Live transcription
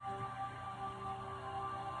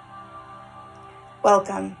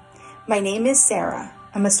Welcome. My name is Sarah.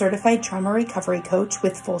 I'm a certified trauma recovery coach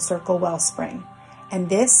with Full Circle Wellspring, and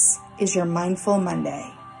this is your Mindful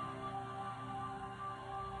Monday.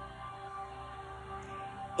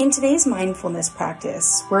 In today's mindfulness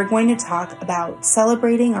practice, we're going to talk about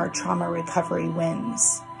celebrating our trauma recovery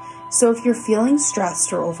wins. So if you're feeling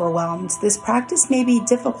stressed or overwhelmed, this practice may be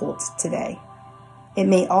difficult today. It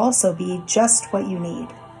may also be just what you need.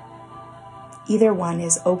 Either one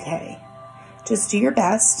is okay. Just do your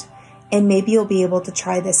best, and maybe you'll be able to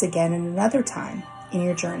try this again in another time in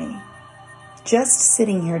your journey. Just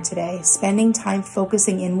sitting here today, spending time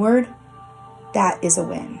focusing inward, that is a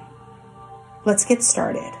win. Let's get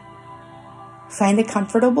started. Find a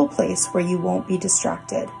comfortable place where you won't be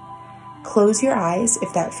distracted. Close your eyes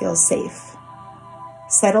if that feels safe.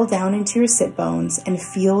 Settle down into your sit bones and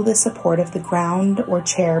feel the support of the ground or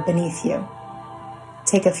chair beneath you.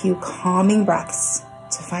 Take a few calming breaths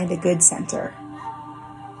to find a good center.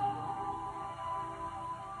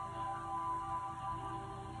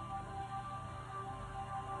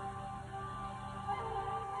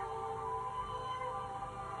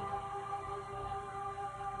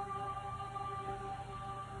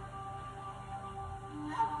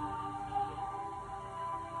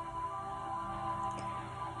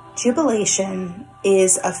 Jubilation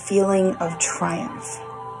is a feeling of triumph.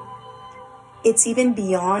 It's even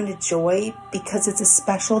beyond joy because it's a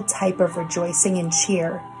special type of rejoicing and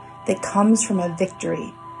cheer that comes from a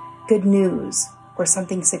victory, good news, or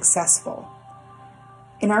something successful.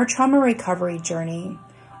 In our trauma recovery journey,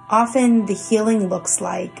 often the healing looks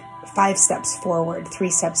like 5 steps forward,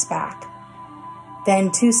 3 steps back,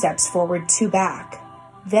 then 2 steps forward, 2 back,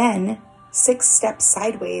 then 6 steps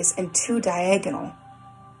sideways and 2 diagonal.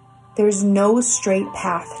 There's no straight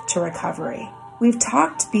path to recovery. We've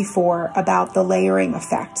talked before about the layering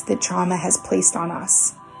effect that trauma has placed on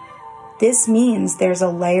us. This means there's a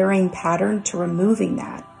layering pattern to removing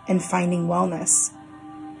that and finding wellness.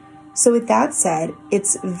 So with that said,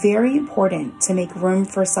 it's very important to make room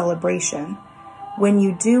for celebration when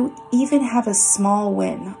you do even have a small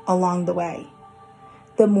win along the way.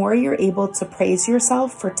 The more you're able to praise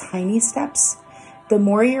yourself for tiny steps, the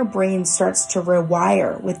more your brain starts to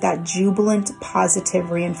rewire with that jubilant, positive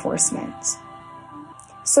reinforcement.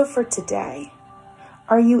 So for today,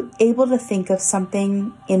 are you able to think of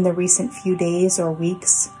something in the recent few days or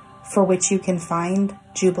weeks for which you can find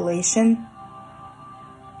jubilation?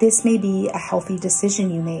 This may be a healthy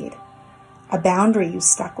decision you made, a boundary you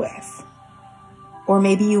stuck with, or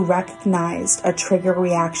maybe you recognized a trigger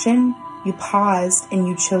reaction, you paused and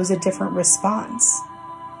you chose a different response.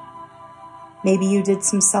 Maybe you did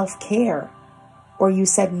some self-care, or you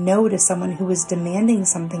said no to someone who was demanding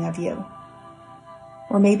something of you.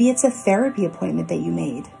 Or maybe it's a therapy appointment that you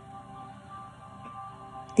made.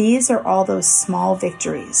 These are all those small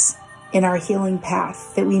victories in our healing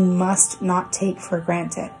path that we must not take for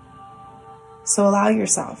granted. So allow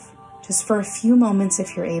yourself, just for a few moments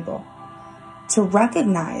if you're able, to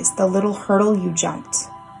recognize the little hurdle you jumped.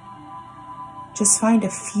 Just find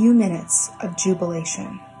a few minutes of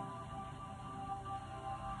jubilation.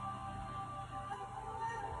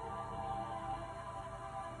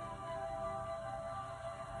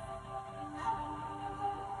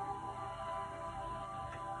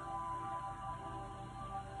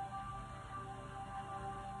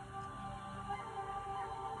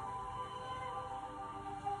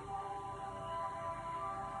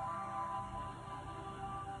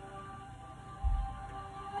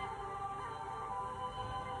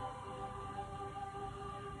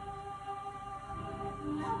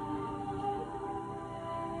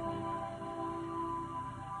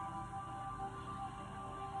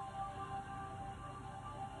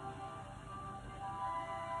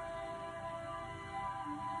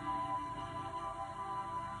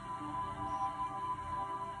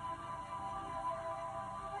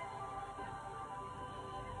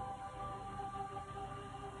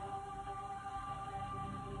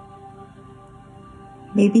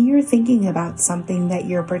 Maybe you're thinking about something that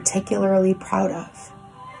you're particularly proud of.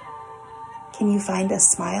 Can you find a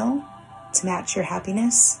smile to match your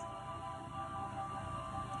happiness?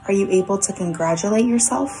 Are you able to congratulate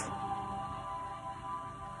yourself?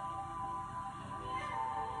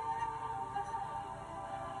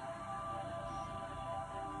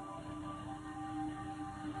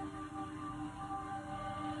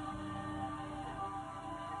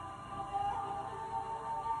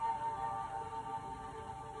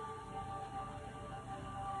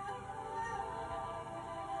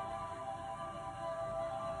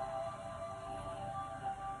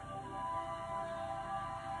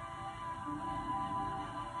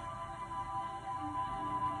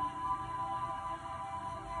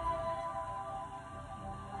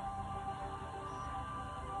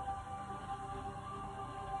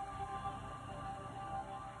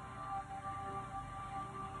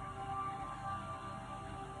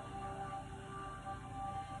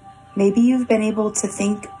 Maybe you've been able to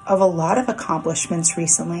think of a lot of accomplishments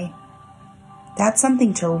recently. That's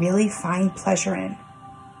something to really find pleasure in.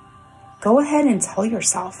 Go ahead and tell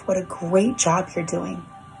yourself what a great job you're doing.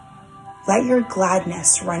 Let your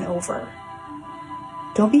gladness run over.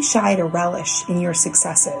 Don't be shy to relish in your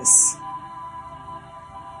successes.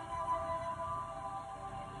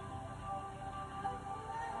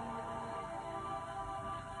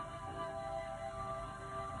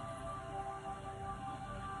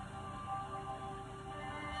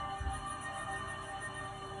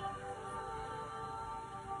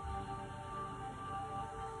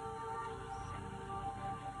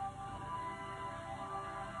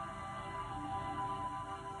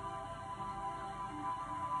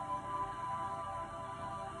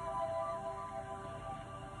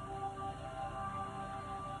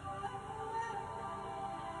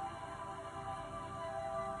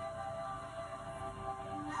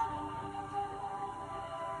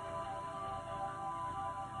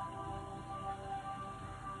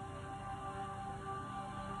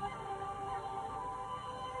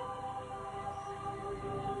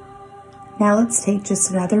 Now let's take just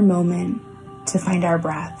another moment to find our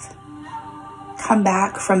breath. Come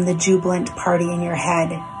back from the jubilant party in your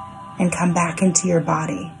head and come back into your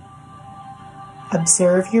body.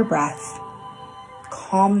 Observe your breath.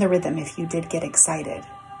 Calm the rhythm if you did get excited.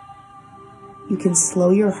 You can slow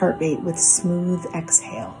your heart rate with smooth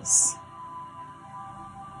exhales.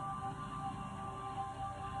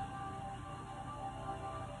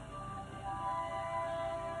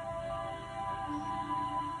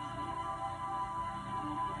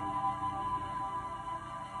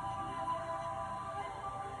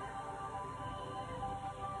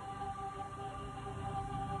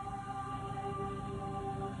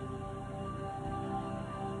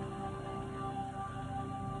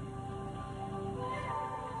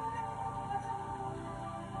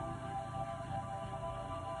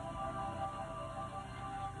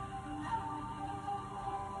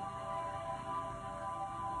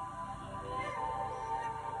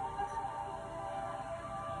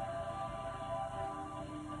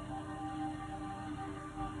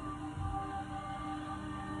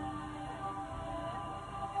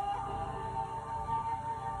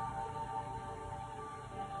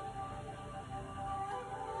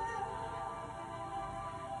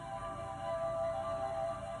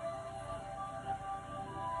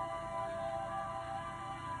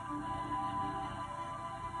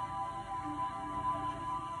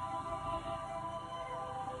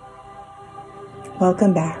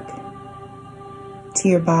 Welcome back to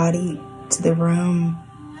your body, to the room,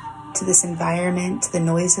 to this environment, to the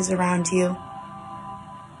noises around you.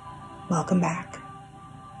 Welcome back.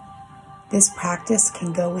 This practice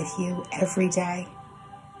can go with you every day.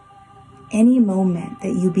 Any moment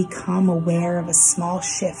that you become aware of a small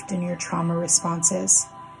shift in your trauma responses,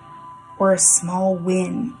 or a small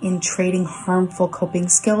win in trading harmful coping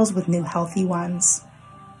skills with new healthy ones,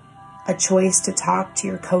 a choice to talk to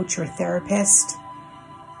your coach or therapist,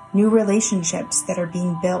 new relationships that are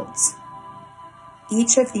being built.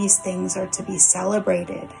 Each of these things are to be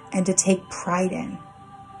celebrated and to take pride in.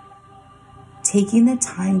 Taking the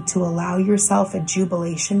time to allow yourself a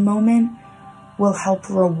jubilation moment will help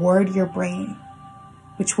reward your brain,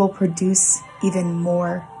 which will produce even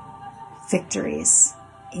more victories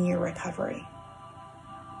in your recovery.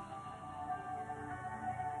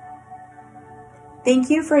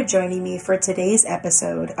 Thank you for joining me for today's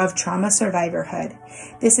episode of Trauma Survivorhood.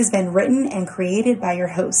 This has been written and created by your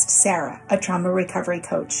host, Sarah, a trauma recovery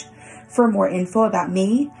coach. For more info about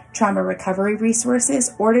me, trauma recovery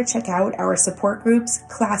resources, or to check out our support groups,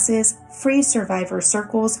 classes, free survivor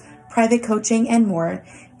circles, private coaching, and more,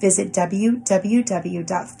 visit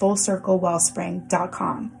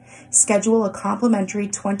www.fullcirclewellspring.com. Schedule a complimentary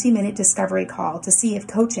 20-minute discovery call to see if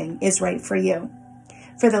coaching is right for you.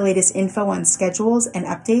 For the latest info on schedules and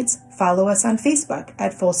updates, follow us on Facebook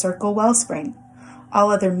at Full Circle Wellspring.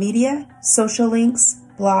 All other media, social links,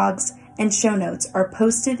 blogs, and show notes are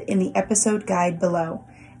posted in the episode guide below.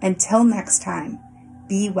 Until next time,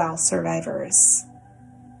 be well, survivors.